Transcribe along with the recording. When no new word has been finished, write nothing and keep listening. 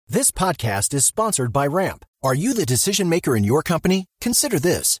This podcast is sponsored by Ramp. Are you the decision maker in your company? Consider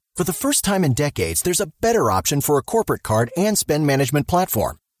this. For the first time in decades, there's a better option for a corporate card and spend management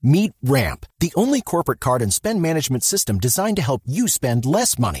platform. Meet Ramp, the only corporate card and spend management system designed to help you spend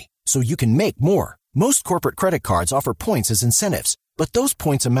less money so you can make more. Most corporate credit cards offer points as incentives, but those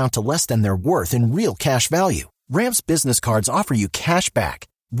points amount to less than their worth in real cash value. Ramp's business cards offer you cash back,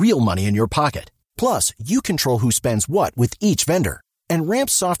 real money in your pocket. Plus, you control who spends what with each vendor. And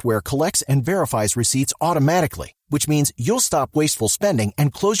Ramp's software collects and verifies receipts automatically, which means you'll stop wasteful spending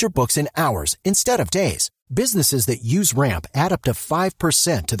and close your books in hours instead of days. Businesses that use Ramp add up to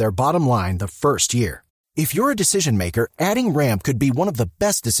 5% to their bottom line the first year. If you're a decision maker, adding Ramp could be one of the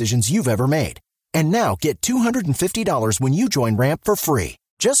best decisions you've ever made. And now get $250 when you join Ramp for free.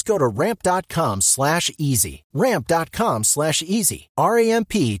 Just go to ramp.com/easy. Ramp.com/easy.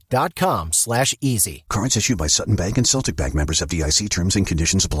 RAMP.com/easy. Cards issued by Sutton Bank and Celtic Bank, members FDIC. Terms and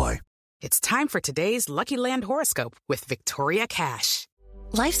conditions apply. It's time for today's Lucky Land horoscope with Victoria Cash.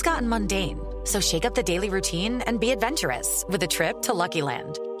 Life's gotten mundane, so shake up the daily routine and be adventurous with a trip to Lucky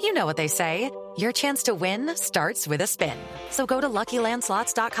Land. You know what they say. Your chance to win starts with a spin. So go to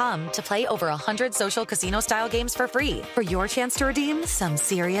LuckyLandSlots.com to play over 100 social casino-style games for free for your chance to redeem some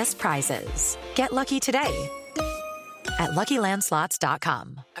serious prizes. Get lucky today at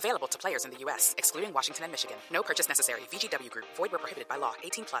LuckyLandSlots.com. Available to players in the U.S., excluding Washington and Michigan. No purchase necessary. VGW Group. Void where prohibited by law.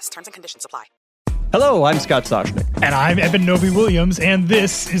 18+. Terms and conditions apply. Hello, I'm Scott Soshnick. And I'm Eben Novy-Williams, and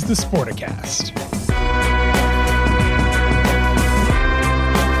this is the Sporticast.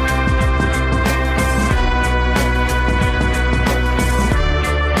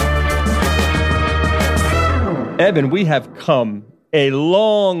 Eben, we have come a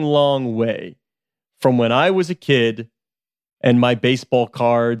long, long way from when I was a kid and my baseball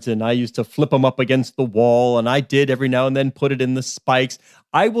cards, and I used to flip them up against the wall, and I did every now and then put it in the spikes.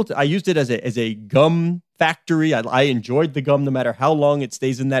 I used it as a gum factory. I enjoyed the gum no matter how long it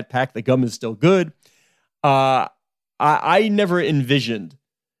stays in that pack. The gum is still good. I never envisioned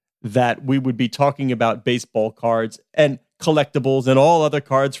that we would be talking about baseball cards and collectibles and all other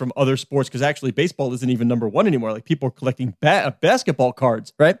cards from other sports, because actually baseball isn't even number one anymore. Like, people are collecting basketball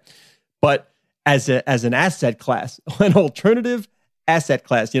cards, right? But as an asset class, an alternative asset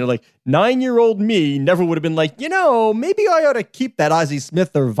class, like 9-year-old me never would have been like, maybe I ought to keep that Ozzie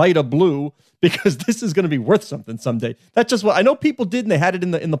Smith or Vita Blue because this is going to be worth something someday. That's just what I know people did, and they had it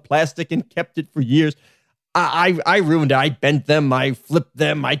in the plastic and kept it for years. I ruined it. I bent them. I flipped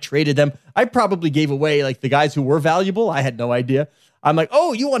them. I traded them. I probably gave away, like, the guys who were valuable. I had no idea. I'm like,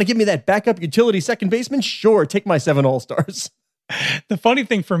 oh, you want to give me that backup utility second baseman? Sure, take my 7 All-Stars. The funny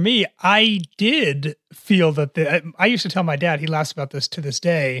thing for me, I did feel that I used to tell my dad, he laughs about this to this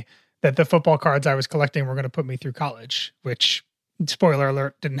day, that the football cards I was collecting were going to put me through college, which, spoiler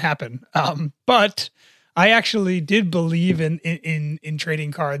alert, didn't happen. But I actually did believe in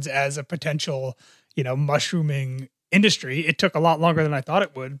trading cards as a potential, mushrooming industry. It took a lot longer than I thought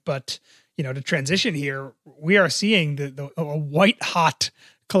it would, but to transition here, we are seeing a white hot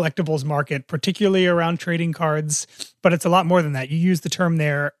collectibles market, particularly around trading cards, but it's a lot more than that. You use the term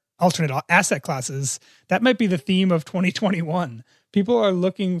there, alternate asset classes. That might be the theme of 2021. People are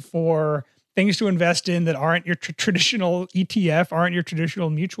looking for things to invest in that aren't your traditional ETF, aren't your traditional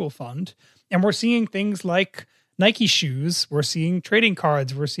mutual fund. And we're seeing things like Nike shoes, we're seeing trading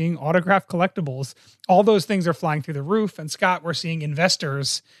cards, we're seeing autographed collectibles. All those things are flying through the roof. And Scott, we're seeing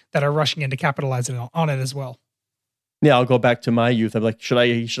investors that are rushing in to capitalize on it as well. Yeah, I'll go back to my youth. I'm like, should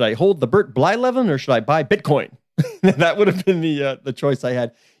I hold the Bert Blyleven or should I buy Bitcoin? That would have been the choice I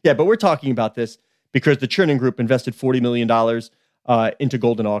had. Yeah, but we're talking about this because the Chernin Group invested $40 million into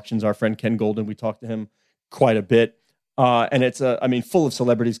Golden Auctions. Our friend Ken Golden, we talked to him quite a bit. And it's, full of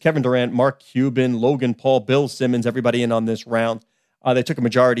celebrities. Kevin Durant, Mark Cuban, Logan Paul, Bill Simmons, everybody in on this round. They took a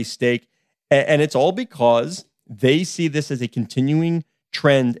majority stake. And it's all because they see this as a continuing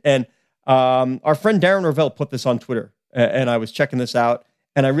trend. And our friend Darren Ravel put this on Twitter, and I was checking this out,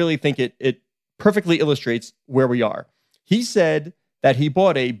 and I really think it perfectly illustrates where we are. He said that he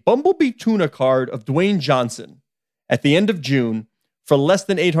bought a Bumblebee Tuna card of Dwayne Johnson at the end of June for less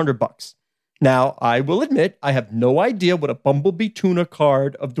than $800. Now, I will admit, I have no idea what a Bumblebee Tuna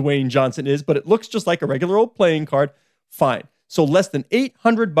card of Dwayne Johnson is, but it looks just like a regular old playing card. Fine. So less than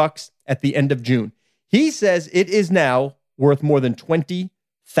 $800 at the end of June. He says it is now worth more than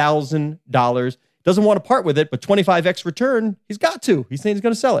 $20,000. Doesn't want to part with it, but 25x return, he's got to. He's saying he's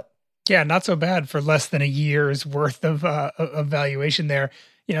going to sell it. Yeah, not so bad for less than a year's worth of valuation there.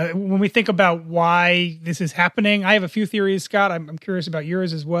 When we think about why this is happening, I have a few theories, Scott. I'm curious about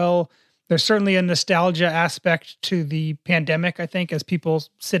yours as well. There's certainly a nostalgia aspect to the pandemic, I think, as people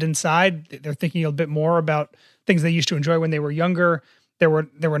sit inside. They're thinking a bit more about things they used to enjoy when they were younger. There were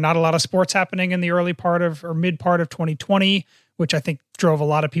not a lot of sports happening in the early part of or mid part of 2020, which I think drove a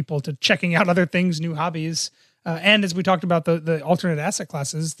lot of people to checking out other things, new hobbies. And as we talked about the alternate asset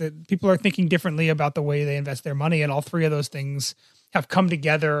classes, that people are thinking differently about the way they invest their money. And all three of those things have come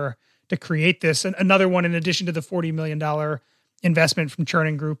together to create this. And another one, in addition to the $40 million investment from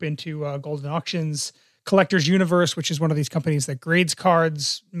Chernin Group into Golden Auctions, Collectors Universe, which is one of these companies that grades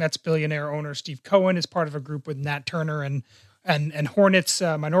cards. Mets billionaire owner Steve Cohen is part of a group with Nat Turner and Hornets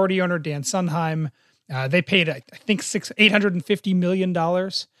minority owner Dan Sondheim. They paid, I think, $850 million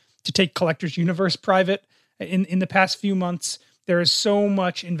to take Collectors Universe private in the past few months. There is so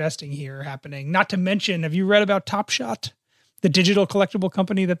much investing here happening. Not to mention, have you read about Top Shot, the digital collectible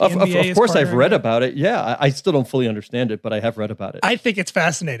company that the NBA is? Of course, I've read about it. Yeah, I still don't fully understand it, but I have read about it. I think it's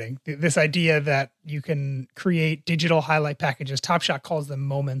fascinating, this idea that you can create digital highlight packages. Top Shot calls them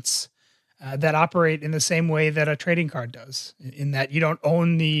moments that operate in the same way that a trading card does, in that you don't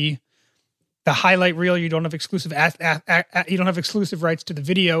own the highlight reel. You don't have exclusive you don't have exclusive rights to the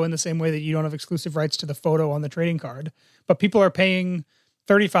video in the same way that you don't have exclusive rights to the photo on the trading card. But people are paying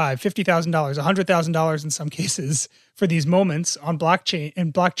 $35,000, $50,000, $100,000 in some cases for these moments on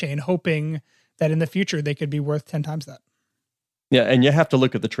blockchain, hoping that in the future they could be worth 10 times that. Yeah, and you have to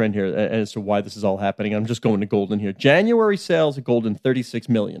look at the trend here as to why this is all happening. I'm just going to Golden here. January sales of Golden, 36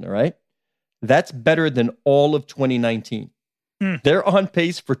 million, all right? That's better than all of 2019. They're on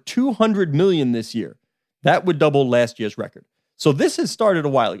pace for 200 million this year. That would double last year's record. So this has started a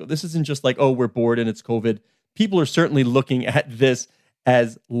while ago. This isn't just like, oh, we're bored and it's COVID. People are certainly looking at this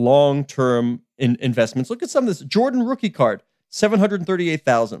as long-term investments. Look at some of this. Jordan rookie card,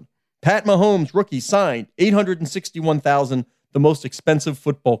 $738,000. Pat Mahomes rookie signed, $861,000, the most expensive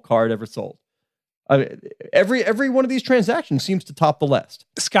football card ever sold. I mean, every one of these transactions seems to top the list.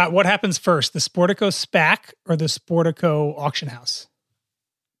 Scott, what happens first, the Sportico SPAC or the Sportico auction house?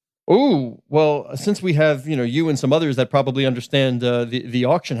 Oh, well, since we have you and some others that probably understand the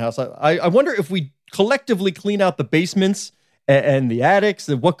auction house, I wonder if we collectively clean out the basements and the attics,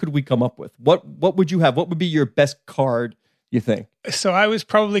 and what could we come up with? What would you have? What would be your best card, you think? So I was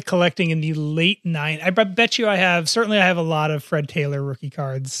probably collecting in the late 90s. I bet you I have a lot of Fred Taylor rookie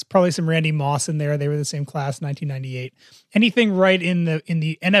cards, probably some Randy Moss in there. They were the same class, 1998. Anything right in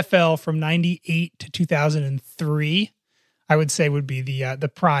the NFL from 98 to 2003, I would say would be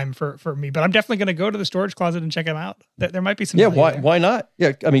the prime for me. But I'm definitely going to go to the storage closet and check them out. There might be some. Yeah, why not?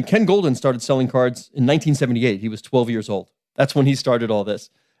 Yeah, I mean, Ken Golden started selling cards in 1978. He was 12 years old. That's when he started all this.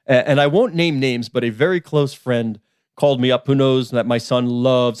 And I won't name names, but a very close friend called me up, who knows that my son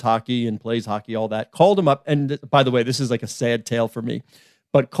loves hockey and plays hockey, all that. Called him up, and by the way, this is like a sad tale for me,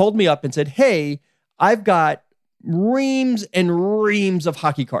 but called me up and said, hey, I've got reams and reams of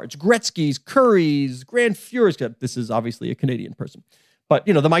hockey cards. Gretzky's, Curry's, Grand Fury's. This is obviously a Canadian person. But,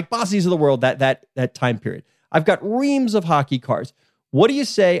 the Mike Bossy's of the world, that time period. I've got reams of hockey cards. What do you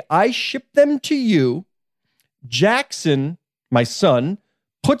say I ship them to you? Jackson, my son,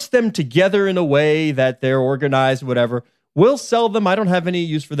 puts them together in a way that they're organized, whatever. We'll sell them. I don't have any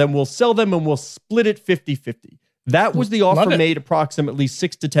use for them. We'll sell them and we'll split it 50-50. That was the offer made approximately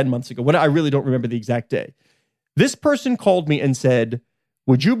 6 to 10 months ago. When I really don't remember the exact day. This person called me and said,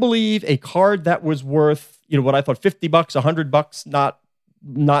 would you believe a card that was worth, what I thought $50, $100,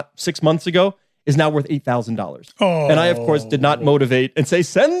 not 6 months ago, is now worth $8,000. Oh. And I, of course, did not motivate and say,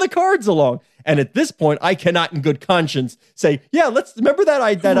 send the cards along. And at this point, I cannot in good conscience say, yeah, let's remember that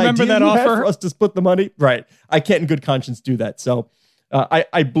idea you had for us to split the money. Right. I can't in good conscience do that. So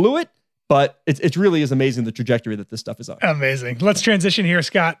I blew it, but it really is amazing the trajectory that this stuff is on. Amazing. Let's transition here,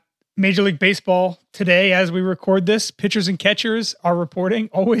 Scott. Major League Baseball today, as we record this, pitchers and catchers are reporting.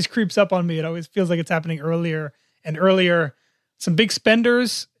 Always creeps up on me. It always feels like it's happening earlier and earlier. Some big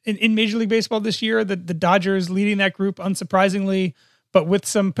spenders in Major League Baseball this year. The Dodgers leading that group, unsurprisingly, but with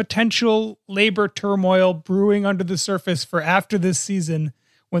some potential labor turmoil brewing under the surface for after this season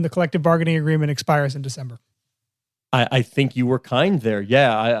when the collective bargaining agreement expires in December. I think you were kind there.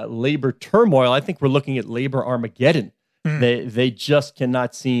 Yeah, labor turmoil. I think we're looking at labor Armageddon. They just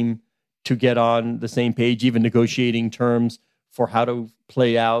cannot seem to get on the same page, even negotiating terms for how to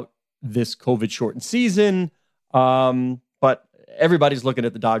play out this COVID-shortened season. But everybody's looking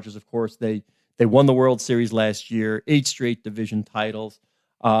at the Dodgers, of course. They won the World Series last year, 8 straight division titles.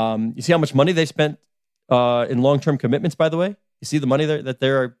 You see how much money they spent in long-term commitments, by the way? You see the money that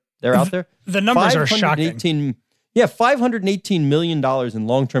they're out there? The numbers are shocking. Yeah, $518 million in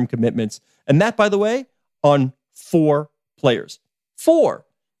long-term commitments. And that, by the way, on 4 players. 4.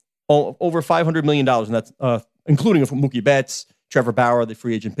 over $500 million, and that's including from Mookie Betts, Trevor Bauer, the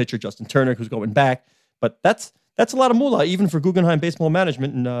free agent pitcher, Justin Turner, who's going back. But that's a lot of moolah, even for Guggenheim Baseball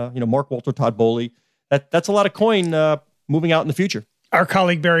Management and Mark Walter, Todd Bowley. That's a lot of coin moving out in the future. Our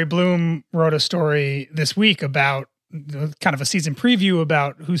colleague Barry Bloom wrote a story this week about kind of a season preview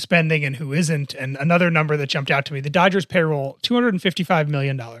about who's spending and who isn't. And another number that jumped out to me, the Dodgers payroll, $255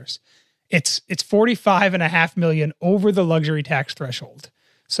 million. It's $45.5 million over the luxury tax threshold.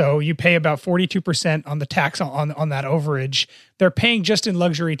 So you pay about 42% on the tax on that overage. They're paying just in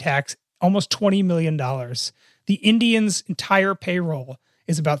luxury tax almost $20 million. The Indians' entire payroll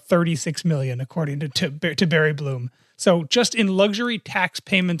is about $36 million, according to Barry Bloom. So just in luxury tax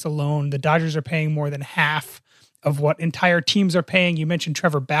payments alone, the Dodgers are paying more than half of what entire teams are paying. You mentioned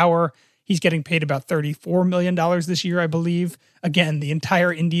Trevor Bauer. He's getting paid about $34 million this year, I believe. Again, the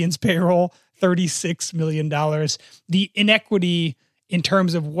entire Indians payroll, $36 million. The inequity in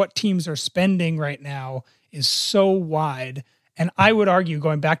terms of what teams are spending right now is so wide. And I would argue,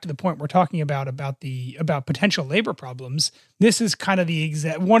 going back to the point we're talking about potential labor problems, this is kind of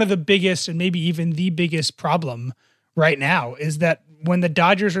one of the biggest and maybe even the biggest problem right now is that when the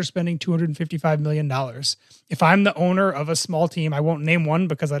Dodgers are spending $255 million, if I'm the owner of a small team, I won't name one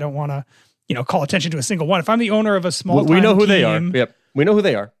because I don't want to, call attention to a single one. If I'm the owner of a small we know who they are. Yep. We know who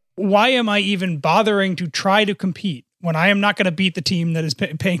they are. Why am I even bothering to try to compete when I am not going to beat the team that is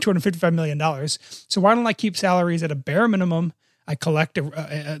paying $255 million? So why don't I keep salaries at a bare minimum? I collect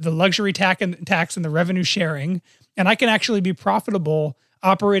the luxury tax and the revenue sharing, and I can actually be profitable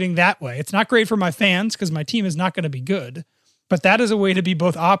operating that way. It's not great for my fans because my team is not going to be good, but that is a way to be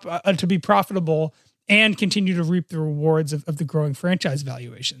both to be profitable and continue to reap the rewards of the growing franchise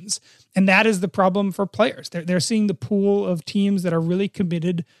valuations. And that is the problem for players. They're seeing the pool of teams that are really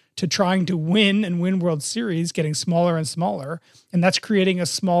committed to trying to win and win World Series getting smaller and smaller, and that's creating a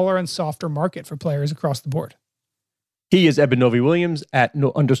smaller and softer market for players across the board. He is Eben Novy-Williams at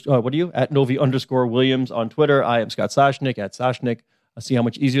Novi_Williams on Twitter. I am Scott Soshnick at Soshnick. See how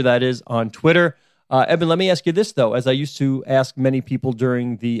much easier that is on Twitter. Eben, let me ask you this, though, as I used to ask many people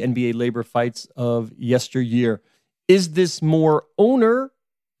during the NBA labor fights of yesteryear. Is this more owner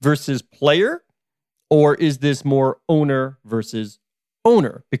versus player, or is this more owner versus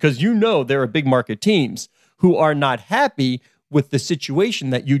owner? Because there are big market teams who are not happy with the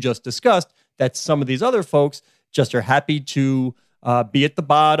situation that you just discussed, that some of these other folks just are happy to be at the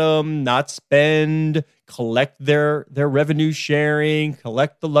bottom, not spend, collect their revenue sharing,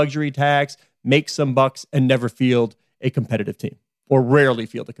 collect the luxury tax, make some bucks, and never field a competitive team, or rarely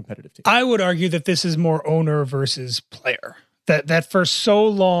field a competitive team. I would argue that this is more owner versus player. That for so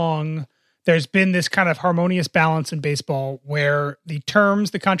long, there's been this kind of harmonious balance in baseball where the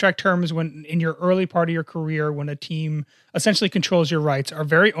contract terms, when in your early part of your career, when a team essentially controls your rights, are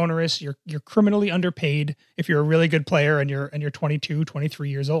very onerous. You're criminally underpaid if you're a really good player and you're 22, 23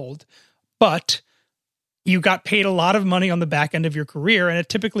 years old. But you got paid a lot of money on the back end of your career, and it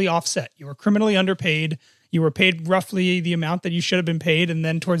typically offset. You were criminally underpaid. You were paid roughly the amount that you should have been paid. And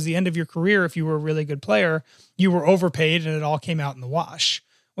then towards the end of your career, if you were a really good player, you were overpaid and it all came out in the wash.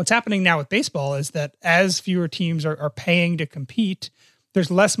 What's happening now with baseball is that as fewer teams are paying to compete,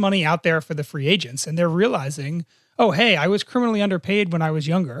 there's less money out there for the free agents. And they're realizing, oh, hey, I was criminally underpaid when I was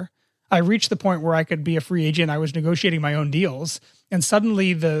younger. I reached the point where I could be a free agent. I was negotiating my own deals. And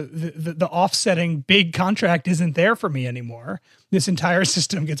suddenly the offsetting big contract isn't there for me anymore. This entire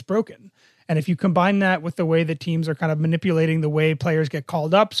system gets broken. And if you combine that with the way that teams are kind of manipulating the way players get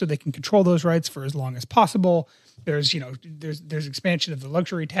called up so they can control those rights for as long as possible, there's expansion of the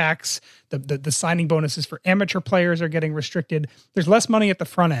luxury tax, the signing bonuses for amateur players are getting restricted. There's less money at the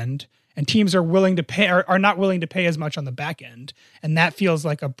front end, and teams are willing to pay are not willing to pay as much on the back end. And that feels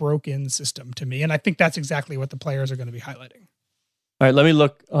like a broken system to me. And I think that's exactly what the players are going to be highlighting. All right, let me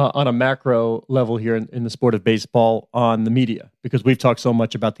look on a macro level here in the sport of baseball on the media, because we've talked so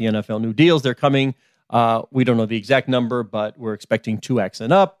much about the NFL new deals. They're coming. We don't know the exact number, but we're expecting 2x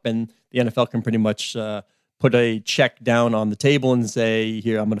and up, and the NFL can pretty much put a check down on the table and say,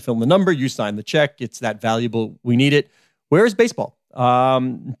 here, I'm going to fill in the number. You sign the check. It's that valuable. We need it. Where is baseball?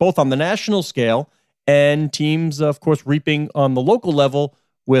 Both on the national scale and teams, of course, reaping on the local level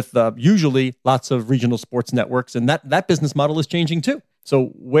with usually lots of regional sports networks. And that business model is changing too. So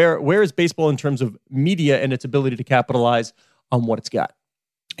where is baseball in terms of media and its ability to capitalize on what it's got?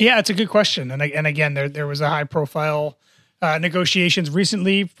 Yeah, it's a good question. And again, there was a high profile negotiations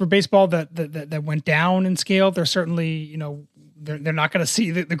recently for baseball that went down in scale. They're certainly, they're not going to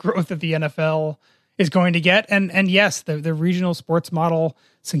see the growth that the NFL is going to get. And yes, the regional sports model,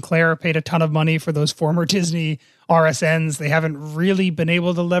 Sinclair paid a ton of money for those former Disney RSNs. They haven't really been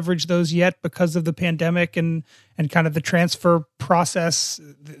able to leverage those yet because of the pandemic and kind of the transfer process.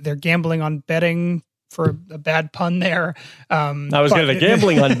 They're gambling on betting, for a bad pun there. I was going to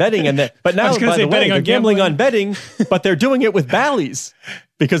gambling on betting, but now, by the way, they're gambling on betting, but they're doing it with Bally's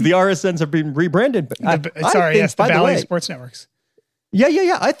because the RSNs have been rebranded. The Bally's Sports Networks.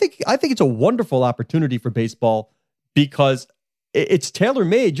 Yeah. I think it's a wonderful opportunity for baseball because it's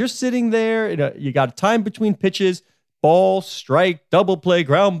tailor-made. You're sitting there, you got time between pitches, ball, strike, double play,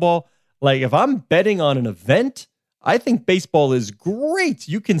 ground ball. Like if I'm betting on an event, I think baseball is great.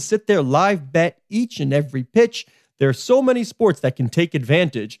 You can sit there, live bet each and every pitch. There are so many sports that can take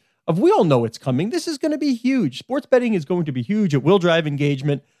advantage of, we all know it's coming. This is going to be huge. Sports betting is going to be huge. It will drive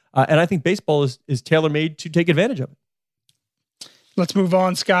engagement. And I think baseball is tailor-made to take advantage of it. Let's move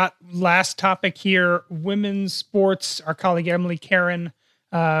on, Scott. Last topic here, women's sports. Our colleague Emily Caron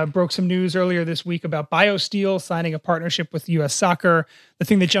broke some news earlier this week about BioSteel signing a partnership with U.S. Soccer. The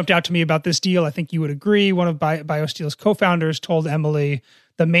thing that jumped out to me about this deal, I think you would agree, one of BioSteel's co-founders told Emily,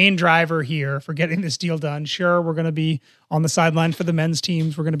 the main driver here for getting this deal done, sure, we're going to be on the sidelines for the men's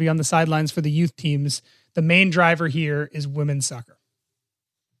teams, we're going to be on the sidelines for the youth teams. The main driver here is women's soccer.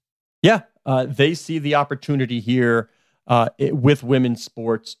 Yeah, they see the opportunity here with women's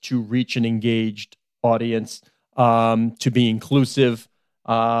sports to reach an engaged audience, to be inclusive.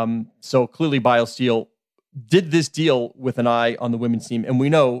 So clearly BioSteel did this deal with an eye on the women's team. And we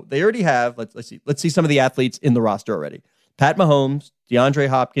know they already have, let's see some of the athletes in the roster already. Pat Mahomes, DeAndre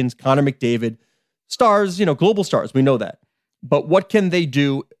Hopkins, Connor McDavid, stars, global stars. We know that. But what can they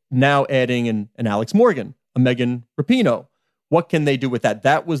do now adding an Alex Morgan, a Megan Rapinoe? What can they do with that?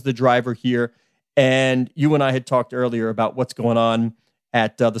 That was the driver here. And you and I had talked earlier about what's going on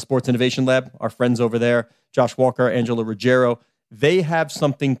at the Sports Innovation Lab. Our friends over there, Josh Walker, Angela Ruggiero, they have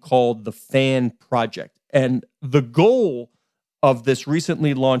something called the Fan Project. And the goal of this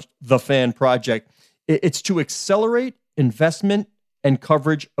recently launched The Fan Project, it's to accelerate investment and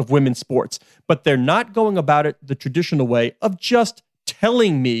coverage of women's sports. But they're not going about it the traditional way of just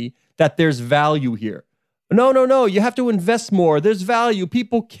telling me that there's value here. No, you have to invest more. There's value.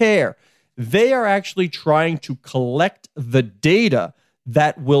 People care. They are actually trying to collect the data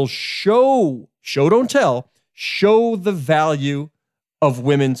that will show, don't tell, show the value of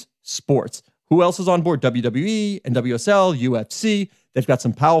women's sports. Who else is on board? WWE, NWSL, UFC. They've got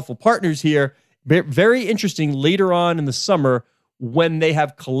some powerful partners here. Very interesting later on in the summer when they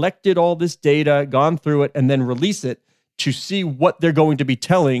have collected all this data, gone through it, and then release it to see what they're going to be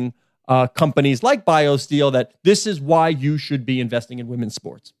telling companies like BioSteel that this is why you should be investing in women's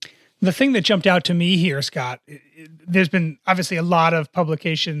sports. The thing that jumped out to me here, Scott, there's been obviously a lot of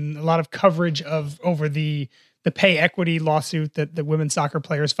publication, a lot of coverage over the pay equity lawsuit that the women's soccer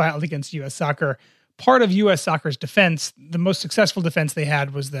players filed against U.S. Soccer. Part of U.S. Soccer's defense, the most successful defense they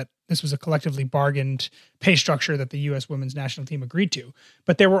had, was that this was a collectively bargained pay structure that the U.S. women's national team agreed to.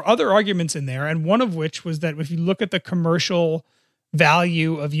 But there were other arguments in there, and one of which was that if you look at the commercial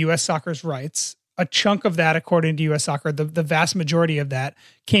value of U.S. Soccer's rights, a chunk of that, according to U.S. Soccer, the vast majority of that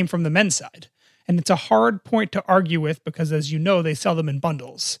came from the men's side. And it's a hard point to argue with because, as you know, they sell them in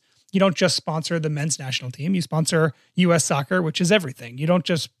bundles. You don't just sponsor the men's national team. You sponsor U.S. Soccer, which is everything. You don't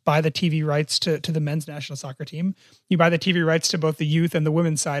just buy the TV rights to the men's national soccer team. You buy the TV rights to both the youth and the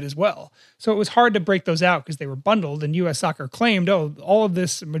women's side as well. So it was hard to break those out because they were bundled, and U.S. Soccer claimed, all of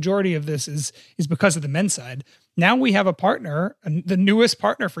this, majority of this is because of the men's side. Now we have a partner, the newest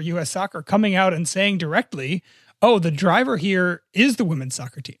partner for U.S. Soccer, coming out and saying directly, the driver here is the women's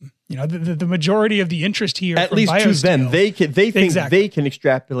soccer team. The majority of the interest here, at least to them, they think they can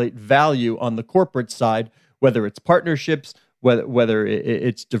extrapolate value on the corporate side, whether it's partnerships, whether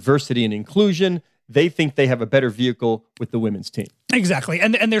it's diversity and inclusion. They think they have a better vehicle with the women's team. Exactly.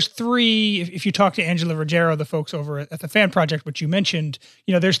 And there's three, if you talk to Angela Ruggiero, the folks over at the Fan Project, which you mentioned,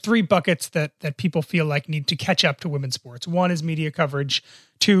 there's three buckets that people feel like need to catch up to women's sports. One is media coverage,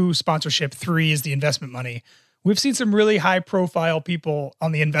 2, sponsorship, 3 is the investment money. We've seen some really high-profile people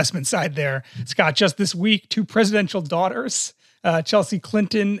on the investment side there. Scott, just this week, 2 presidential daughters, Chelsea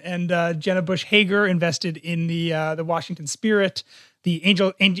Clinton and Jenna Bush Hager, invested in the Washington Spirit. The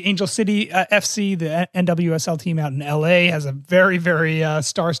Angel City FC, the NWSL team out in LA, has a very, very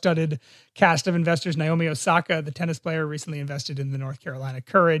star-studded cast of investors. Naomi Osaka, the tennis player, recently invested in the North Carolina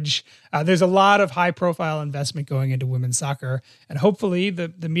Courage. There's a lot of high-profile investment going into women's soccer, and hopefully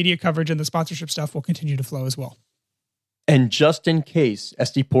the media coverage and the sponsorship stuff will continue to flow as well. And just in case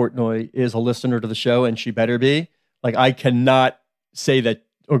Esty Portnoy is a listener to the show, and she better be, I cannot say that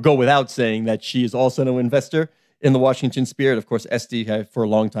or go without saying that she is also an investor in the Washington Spirit. Of course, Esty for a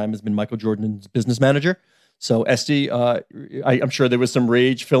long time has been Michael Jordan's business manager. So Esty, I'm sure there was some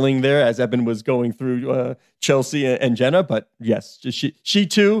rage filling there as Eben was going through Chelsea and Jenna. But yes, she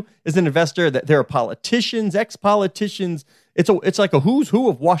too is an investor. That there are politicians, ex-politicians. It's like a who's who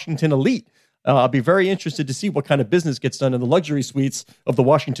of Washington elite. I'll be very interested to see what kind of business gets done in the luxury suites of the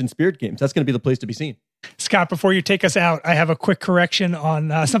Washington Spirit games. That's going to be the place to be seen. Scott, before you take us out, I have a quick correction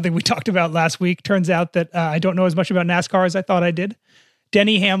on something we talked about last week. Turns out that I don't know as much about NASCAR as I thought I did.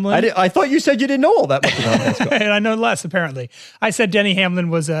 Denny Hamlin. I thought you said you didn't know all that much about NASCAR. And I know less, apparently. I said Denny Hamlin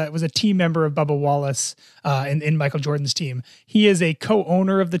was a team member of Bubba Wallace in Michael Jordan's team. He is a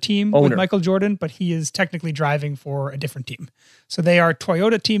co-owner of the team with Michael Jordan, but he is technically driving for a different team. So they are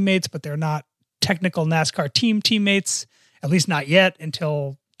Toyota teammates, but they're not technical NASCAR teammates, at least not yet,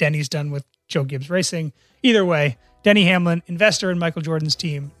 until Denny's done with Joe Gibbs Racing. Either way, Denny Hamlin, investor in Michael Jordan's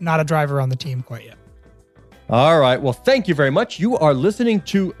team, not a driver on the team quite yet. All right. Well, thank you very much. You are listening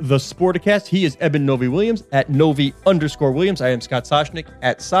to The Sporticast. He is Eben Novy-Williams at Novy_Williams. I am Scott Soshnick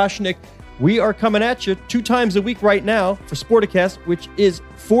at Soshnick. We are coming at you 2 times a week right now for Sporticast, which is,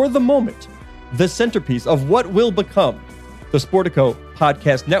 for the moment, the centerpiece of what will become the Sportico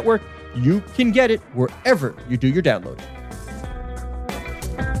Podcast Network. You can get it wherever you do your downloading.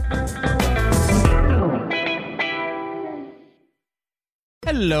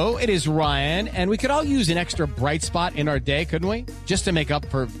 Hello, it is Ryan, and we could all use an extra bright spot in our day, couldn't we? Just to make up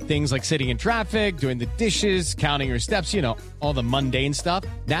for things like sitting in traffic, doing the dishes, counting your steps, all the mundane stuff.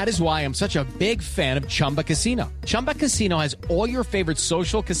 That is why I'm such a big fan of Chumba Casino. Chumba Casino has all your favorite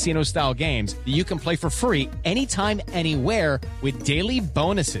social casino-style games that you can play for free anytime, anywhere with daily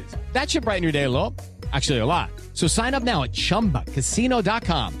bonuses. That should brighten your day a little. Actually, a lot. So sign up now at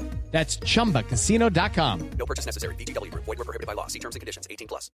ChumbaCasino.com. That's ChumbaCasino.com. No purchase necessary. VGW Group. Void where prohibited by law. See terms and conditions.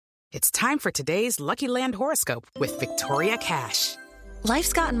 18+. It's time for today's Lucky Land horoscope with Victoria Cash.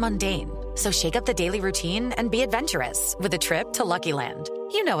 Life's gotten mundane, so shake up the daily routine and be adventurous with a trip to Lucky Land.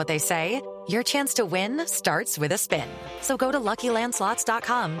 You know what they say. Your chance to win starts with a spin. So go to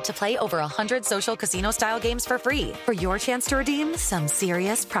LuckyLandSlots.com to play over 100 social casino-style games for free for your chance to redeem some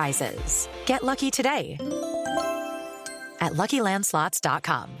serious prizes. Get lucky today at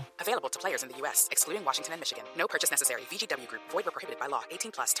LuckyLandSlots.com. Available to players in the U.S., excluding Washington and Michigan. No purchase necessary. VGW Group. Void where prohibited by law.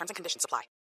 18+. Terms and conditions apply.